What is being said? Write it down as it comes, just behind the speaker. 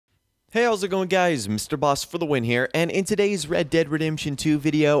Hey, how's it going, guys? Mr. Boss for the win here, and in today's Red Dead Redemption 2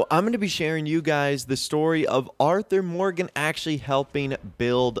 video, I'm going to be sharing you guys the story of Arthur Morgan actually helping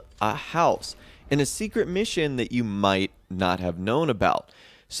build a house in a secret mission that you might not have known about.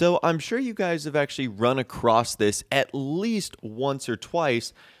 So I'm sure you guys have actually run across this at least once or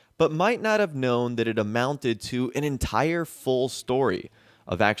twice, but might not have known that it amounted to an entire full story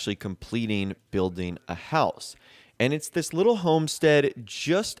of actually completing building a house. And it's this little homestead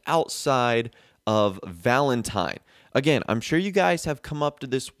just outside of Valentine. Again, I'm sure you guys have come up to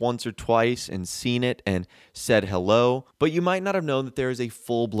this once or twice and seen it and said hello, but you might not have known that there is a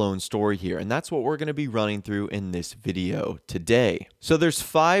full-blown story here, and that's what we're going to be running through in this video today. So there's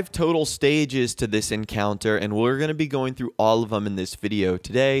 5 total stages to this encounter, and we're going to be going through all of them in this video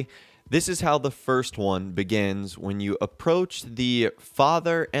today. This is how the first one begins when you approach the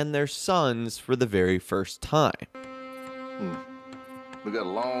father and their sons for the very first time. We got a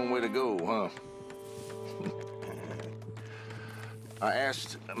long way to go, huh? I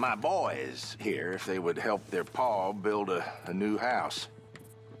asked my boys here if they would help their pa build a new house.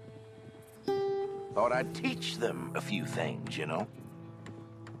 Thought I'd teach them a few things, you know.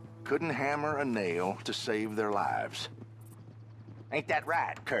 Couldn't hammer a nail to save their lives. Ain't that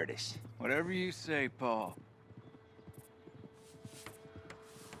right, Curtis? Whatever you say, Paul.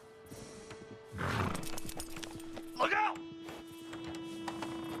 Look out!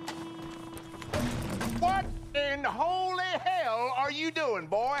 What in holy hell are you doing,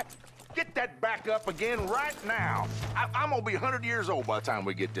 boy? Get that back up again right now. I'm gonna be 100 years old by the time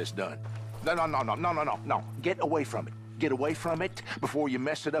we get this done. No. Get away from it. Get away from it before you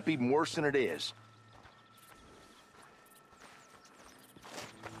mess it up even worse than it is.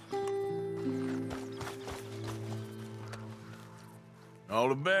 All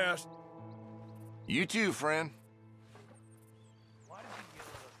the best. You too, friend. Why did he yell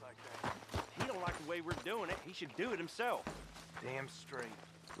at us like that? He don't like the way we're doing it. He should do it himself. Damn straight.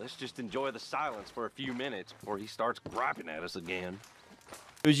 Let's just enjoy the silence for a few minutes before he starts griping at us again.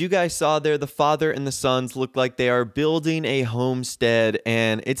 As you guys saw there, the father and the sons look like they are building a homestead,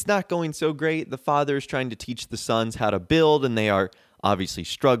 and it's not going so great. The father is trying to teach the sons how to build, and they are obviously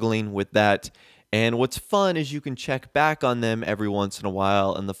struggling with that. And what's fun is you can check back on them every once in a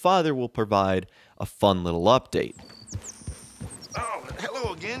while, and the father will provide a fun little update. Oh,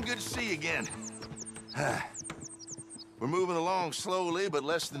 hello again. Good to see you again. We're moving along slowly, but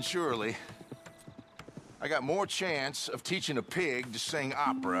less than surely. I got more chance of teaching a pig to sing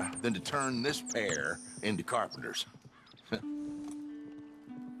opera than to turn this pair into carpenters. It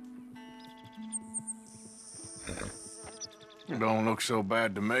don't look so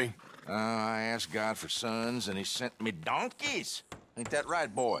bad to me. I asked God for sons, and he sent me donkeys. Ain't that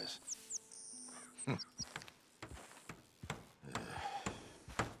right, boys?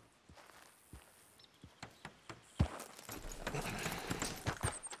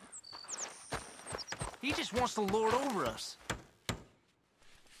 He just wants to lord over us.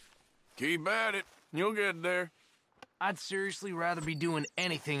 Keep at it. You'll get there. I'd seriously rather be doing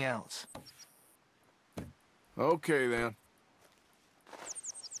anything else. Okay, then.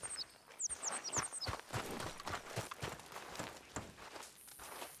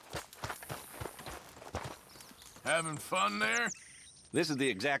 Having fun there? This is the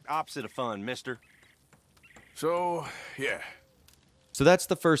exact opposite of fun, mister. So, yeah. So that's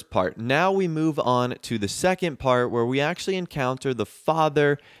the first part. Now we move on to the second part where we actually encounter the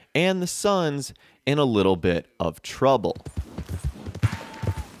father and the sons in a little bit of trouble.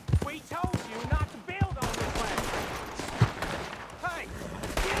 We told you not to build on this land. Hey,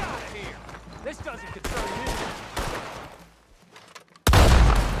 get out of here. This doesn't concern you.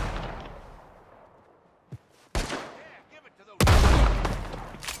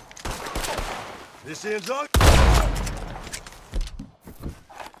 This ends up.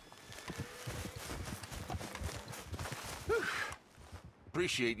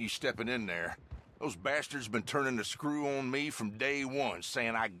 Appreciate you stepping in there. Those bastards been turning the screw on me from day one,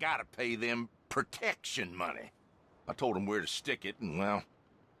 saying I gotta pay them protection money. I told them where to stick it, and well,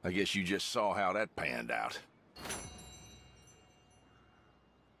 I guess you just saw how that panned out.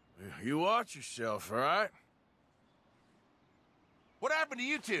 You watch yourself, all right? What happened to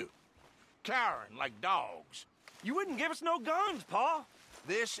you two? Cowering like dogs. You wouldn't give us no guns, Pa.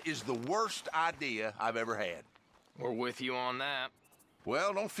 This is the worst idea I've ever had. We're with you on that.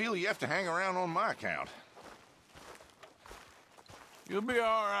 Well, don't feel you have to hang around on my account. You'll be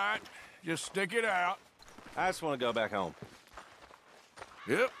all right. Just stick it out. I just want to go back home.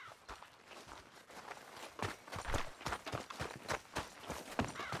 Yep.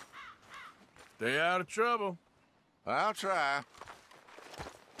 Stay out of trouble. I'll try.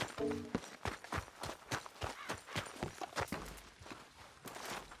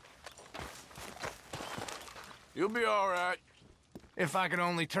 You'll be all right. If I could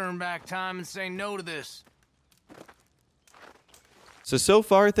only turn back time and say no to this. So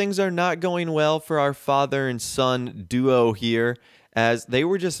far things are not going well for our father and son duo here, as they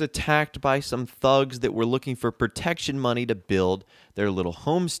were just attacked by some thugs that were looking for protection money to build their little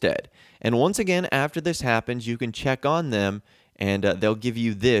homestead. And once again, after this happens, you can check on them, and they'll give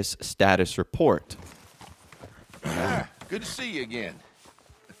you this status report. Good to see you again.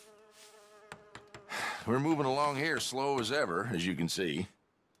 We're moving along here slow as ever, as you can see.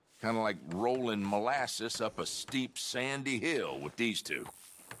 Kind of like rolling molasses up a steep, sandy hill with these two.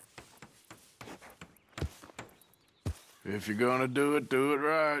 If you're gonna do it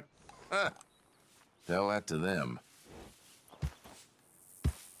right. Tell that to them.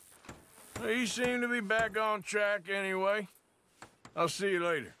 Well, you seem to be back on track anyway. I'll see you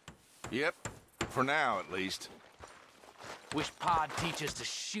later. Yep, for now at least. Wish Pod'd teach us to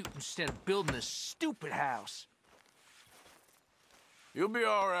shoot instead of building this stupid house. You'll be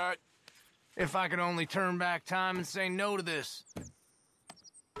all right. If I could only turn back time and say no to this.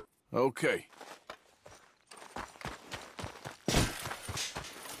 Okay.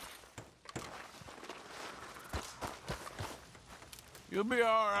 You'll be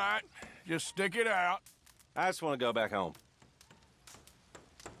all right. Just stick it out. I just want to go back home.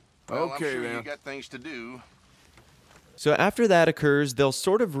 Well, Okay, I'm sure then. you got things to do. So after that occurs, they'll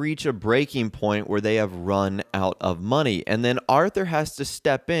sort of reach a breaking point where they have run out of money, and then Arthur has to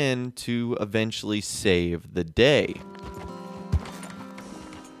step in to eventually save the day.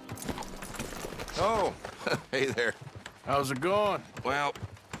 Oh, hey there. How's it going? Well,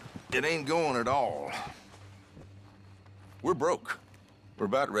 it ain't going at all. We're broke. We're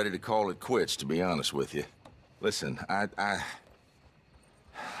about ready to call it quits, to be honest with you. Listen, I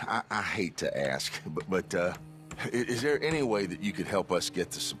hate to ask, but is there any way that you could help us get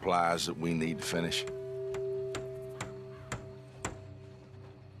the supplies that we need to finish?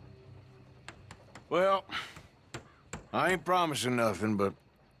 Well, I ain't promising nothing, but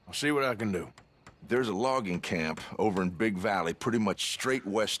I'll see what I can do. There's a logging camp over in Big Valley, pretty much straight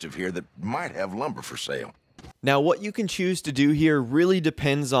west of here, that might have lumber for sale. Now, what you can choose to do here really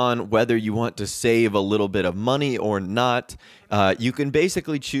depends on whether you want to save a little bit of money or not. You can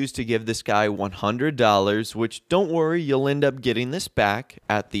basically choose to give this guy $100, which, don't worry, you'll end up getting this back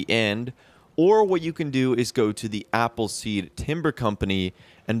at the end. Or what you can do is go to the Appleseed Timber Company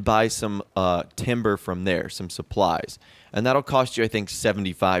and buy some timber from there, some supplies. And that'll cost you, I think,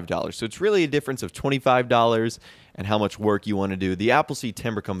 $75. So it's really a difference of $25 and how much work you want to do. The Appleseed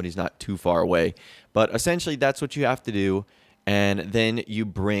Timber Company is not too far away. But essentially, that's what you have to do. And then you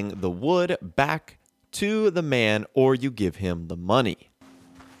bring the wood back to the man, or you give him the money.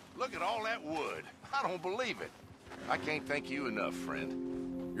 Look at all that wood. I don't believe it. I can't thank you enough,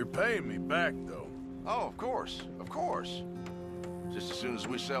 friend. You're paying me back, though. Oh, of course, of course. Just as soon as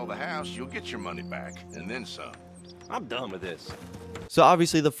we sell the house, you'll get your money back, and then some. I'm done with this. So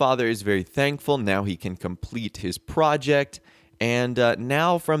obviously the father is very thankful. Now he can complete his project. And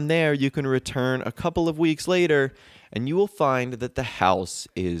now from there, you can return a couple of weeks later, and you will find that the house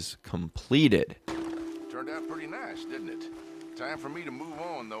is completed. Turned out pretty nice, didn't it? Time for me to move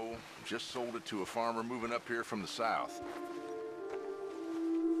on, though. Just sold it to a farmer moving up here from the south.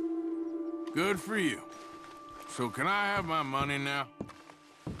 Good for you. So can I have my money now?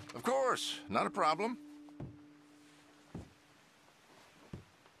 Of course, not a problem.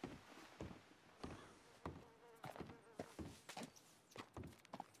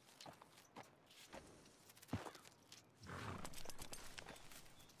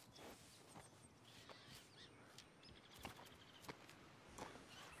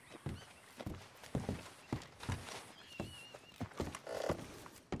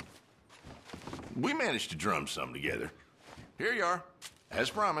 We managed to drum some together. Here you are, as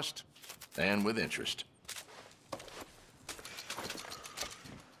promised, and with interest.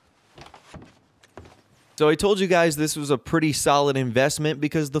 So I told you guys this was a pretty solid investment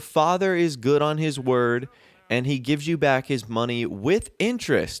because the father is good on his word and he gives you back his money with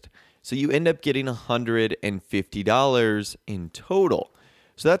interest. So you end up getting $150 in total.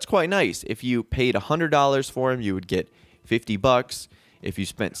 So that's quite nice. If you paid $100 for him, you would get $50. If you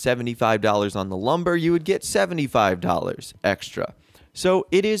spent $75 on the lumber, you would get $75 extra. So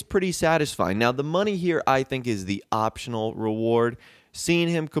it is pretty satisfying. Now, the money here, I think, is the optional reward. Seeing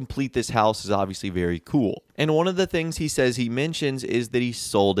him complete this house is obviously very cool. And one of the things he says he mentions is that he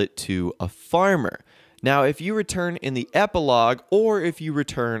sold it to a farmer. Now, if you return in the epilogue, or if you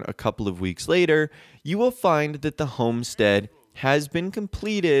return a couple of weeks later, you will find that the homestead has been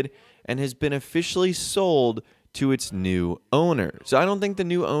completed and has been officially sold to its new owner. So I don't think the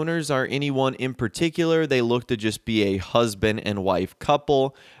new owners are anyone in particular. They look to just be a husband and wife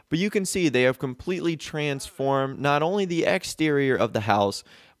couple, but you can see they have completely transformed not only the exterior of the house,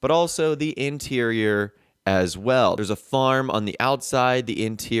 but also the interior as well. There's a farm on the outside. The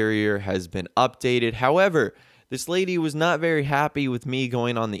interior has been updated. However, this lady was not very happy with me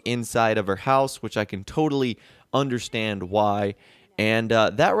going on the inside of her house, which I can totally understand why. And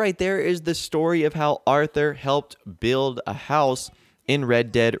that right there is the story of how Arthur helped build a house in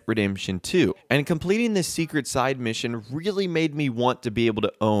Red Dead Redemption 2. And completing this secret side mission really made me want to be able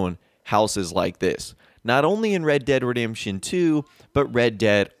to own houses like this. Not only in Red Dead Redemption 2, but Red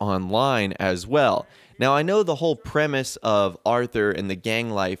Dead Online as well. Now, I know the whole premise of Arthur and the gang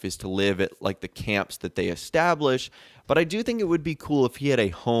life is to live at like the camps that they establish, but I do think it would be cool if he had a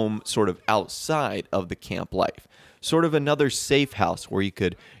home sort of outside of the camp life. Sort of another safe house where he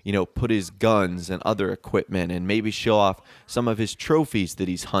could, put his guns and other equipment and maybe show off some of his trophies that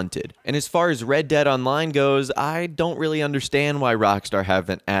he's hunted. And as far as Red Dead Online goes, I don't really understand why Rockstar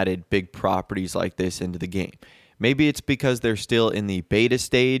haven't added big properties like this into the game. Maybe it's because they're still in the beta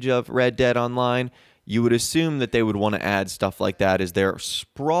stage of Red Dead Online. You would assume that they would want to add stuff like that as they're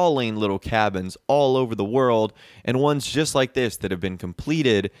sprawling little cabins all over the world, and ones just like this that have been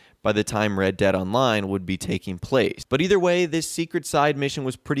completed by the time Red Dead Online would be taking place. But either way, this secret side mission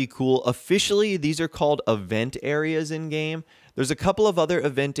was pretty cool. Officially, these are called event areas in-game. There's a couple of other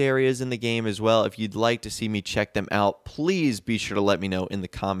event areas in the game as well. If you'd like to see me check them out, please be sure to let me know in the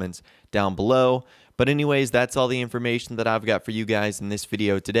comments down below. But anyways, that's all the information that I've got for you guys in this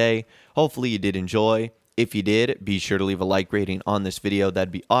video today. Hopefully you did enjoy. If you did, be sure to leave a like rating on this video.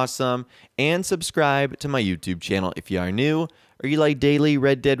 That'd be awesome. And subscribe to my YouTube channel if you are new or you like daily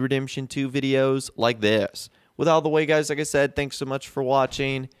Red Dead Redemption 2 videos like this. With all the way, guys, like I said, thanks so much for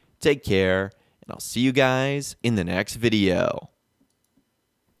watching. Take care, and I'll see you guys in the next video.